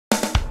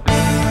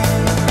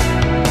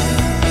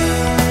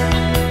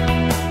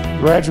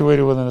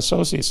graduated with an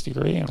associate's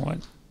degree and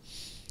went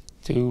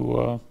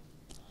to,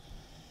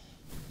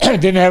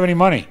 didn't have any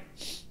money.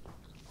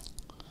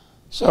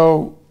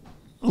 So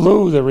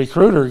Lou, the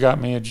recruiter,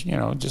 got me,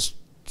 just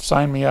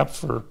signed me up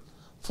for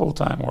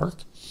full-time work,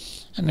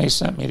 and they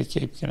sent me to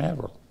Cape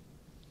Canaveral,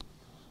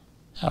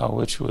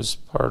 which was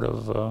part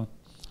of,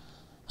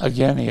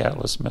 again, the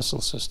Atlas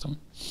missile system.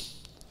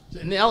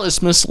 And the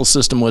Atlas missile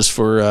system was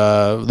for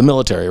the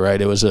military,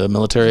 right? It was a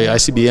military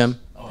ICBM?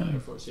 Oh,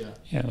 Air Force, yeah.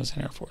 Yeah, it was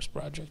an Air Force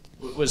project.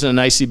 Was it an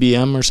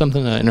ICBM or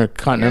something, an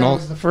intercontinental? Yeah, it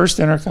was the first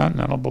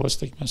intercontinental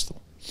ballistic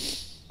missile,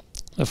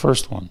 the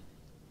first one.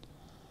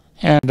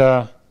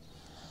 And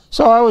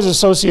so I was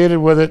associated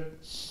with it,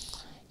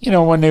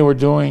 when they were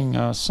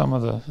doing some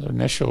of the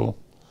initial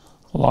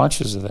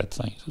launches of that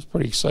thing. It was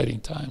pretty exciting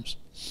times.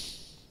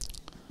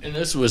 And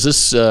was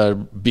this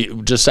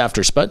just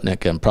after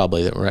Sputnik, and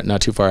probably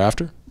not too far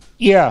after?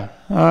 Yeah,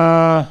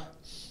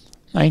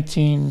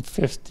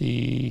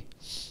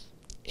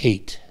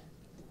 1958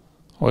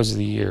 was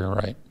the year,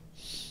 right?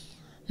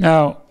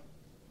 Now,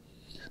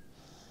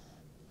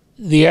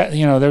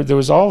 there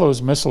was all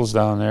those missiles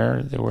down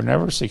there. They were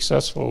never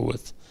successful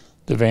with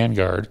the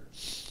Vanguard,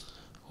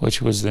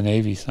 which was the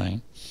Navy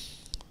thing.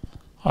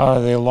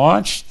 They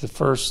launched the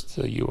first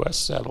U.S.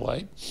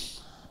 satellite.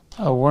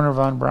 Werner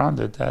Von Braun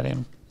did that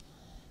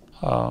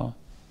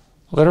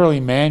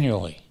literally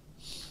manually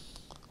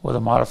with a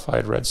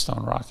modified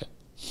Redstone rocket,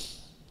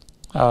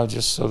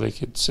 just so they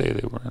could say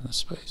they were in the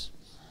space.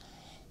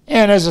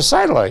 And as a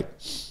satellite,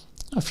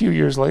 a few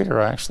years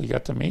later, I actually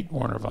got to meet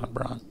Werner Von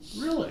Braun.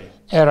 Really?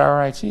 At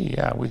RIT,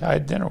 yeah. We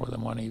had dinner with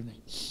him one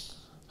evening.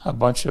 A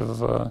bunch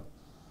of us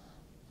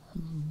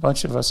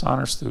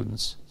honor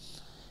students.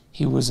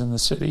 He was in the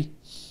city,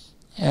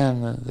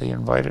 and they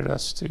invited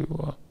us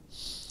to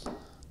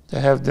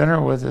have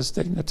dinner with this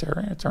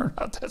dignitary, and it turned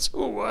out that's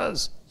who it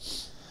was.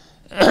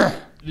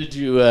 Did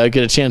you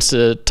get a chance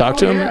to talk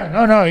to him?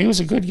 Yeah. No, he was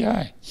a good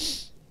guy.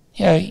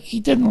 Yeah, he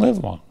didn't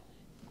live long.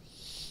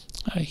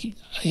 He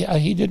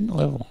didn't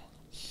live long.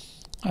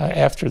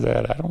 After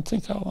that, I don't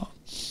think how long.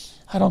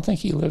 I don't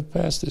think he lived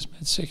past his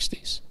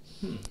mid-60s.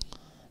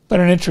 But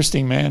an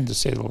interesting man, to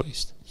say the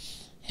least,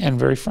 and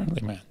very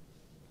friendly man.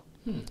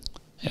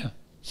 Yeah.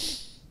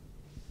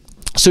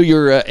 So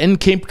you're in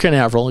Cape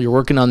Canaveral. You're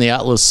working on the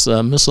Atlas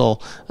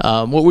missile.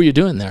 What were you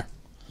doing there?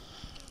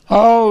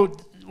 Oh,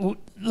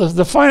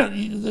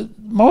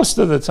 most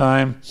of the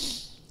time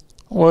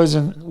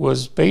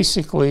was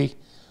basically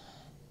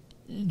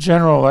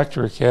General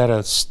Electric had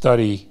a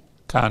study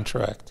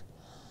contract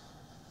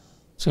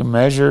to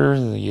measure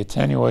the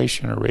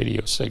attenuation of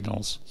radio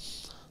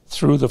signals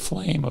through the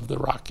flame of the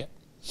rocket.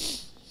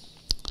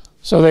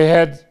 So they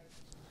had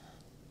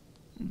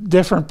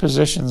different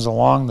positions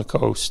along the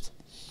coast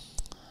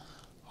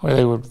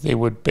where they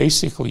would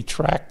basically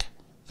track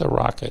the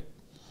rocket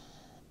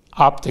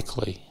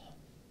optically.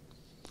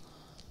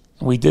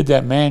 And we did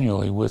that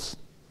manually with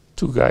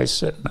two guys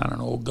sitting on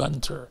an old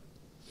gun turret,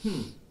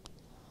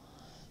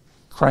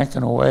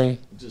 cranking away,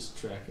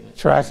 just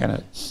tracking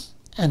it.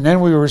 And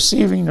then we were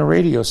receiving the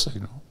radio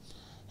signal,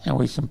 and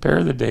we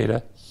compare the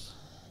data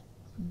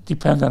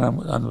depending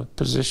on the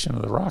position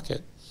of the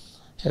rocket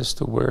as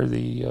to where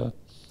the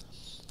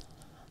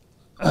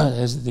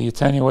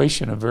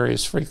attenuation of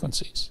various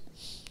frequencies.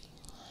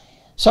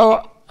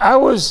 So I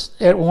was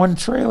at one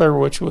trailer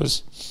which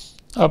was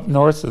up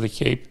north of the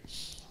Cape.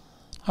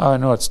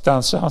 No, it's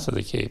down south of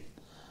the Cape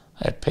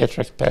at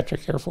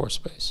Patrick Air Force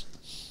Base.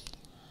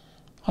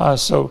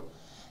 So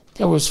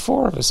there was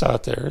four of us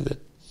out there that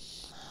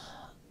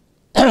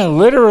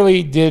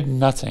literally did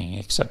nothing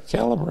except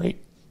calibrate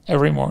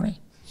every morning,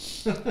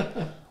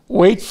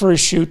 wait for a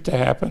shoot to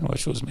happen,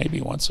 which was maybe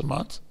once a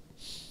month,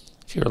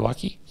 if you're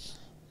lucky,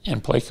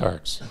 and play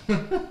cards.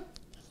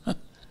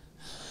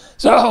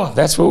 So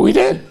that's what we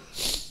did.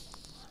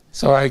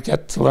 So I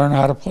got to learn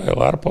how to play a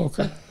lot of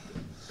poker.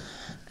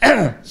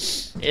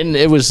 And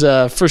it was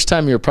first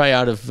time you were probably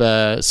out of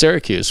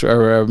Syracuse,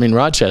 or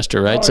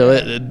Rochester, right? Oh, yeah.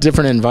 So a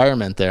different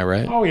environment there,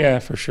 right? Oh, yeah,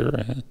 for sure.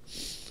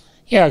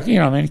 Yeah,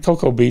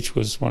 Cocoa Beach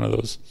was one of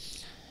those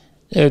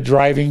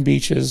driving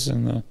beaches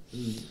in the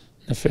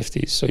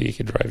 50s, so you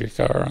could drive your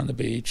car on the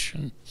beach.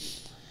 And,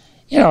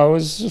 it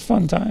was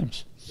fun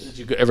times. Did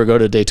you ever go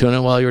to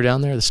Daytona while you were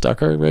down there, the stock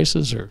car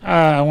races? Or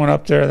I went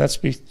up there.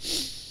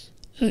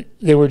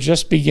 They were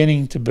just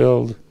beginning to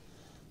build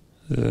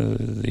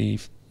the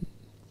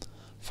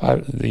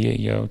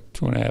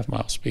 2.5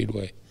 mile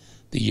speedway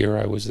the year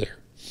I was there.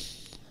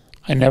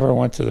 I never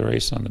went to the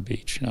race on the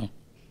beach, no.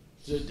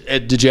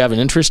 Did you have an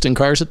interest in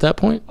cars at that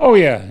point? Oh,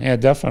 yeah,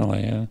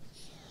 definitely. Yeah.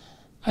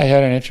 I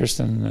had an interest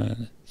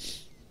in,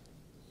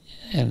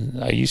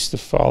 and I used to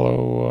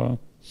follow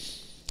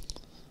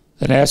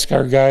the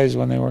NASCAR guys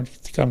when they were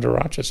to come to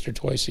Rochester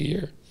twice a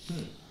year.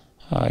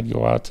 I'd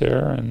go out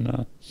there,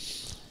 and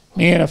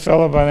me and a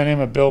fellow by the name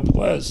of Bill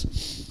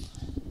Pelez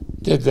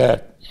did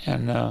that,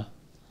 and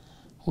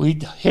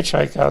we'd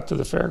hitchhike out to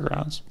the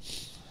fairgrounds.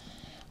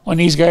 When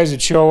these guys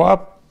would show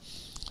up,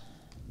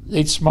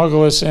 they'd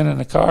smuggle us in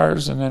the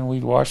cars, and then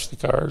we'd wash the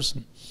cars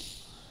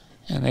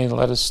and they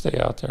let us stay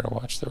out there to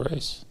watch the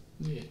race.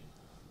 Yeah.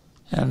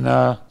 And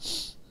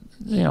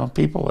you know,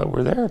 people that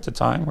were there at the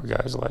time were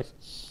guys like,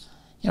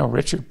 you know,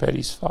 Richard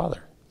Petty's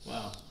father,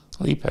 Wow.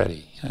 Lee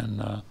Petty, and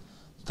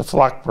the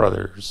Flock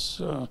brothers.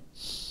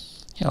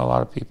 You know, a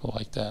lot of people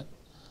like that.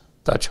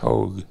 Dutch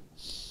Hogue.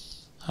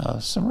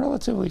 Some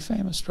relatively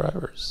famous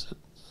drivers.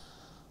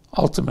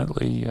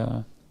 Ultimately,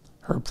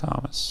 Herb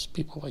Thomas,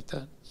 people like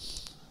that.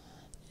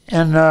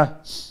 And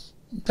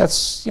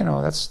that's, you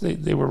know,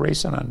 they were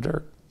racing on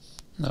dirt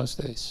in those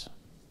days.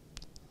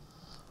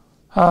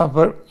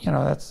 But, you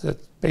know, that's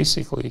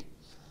basically,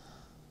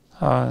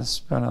 it's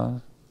been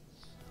a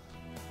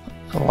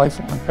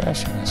lifelong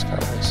passion, NASCAR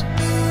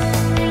racing.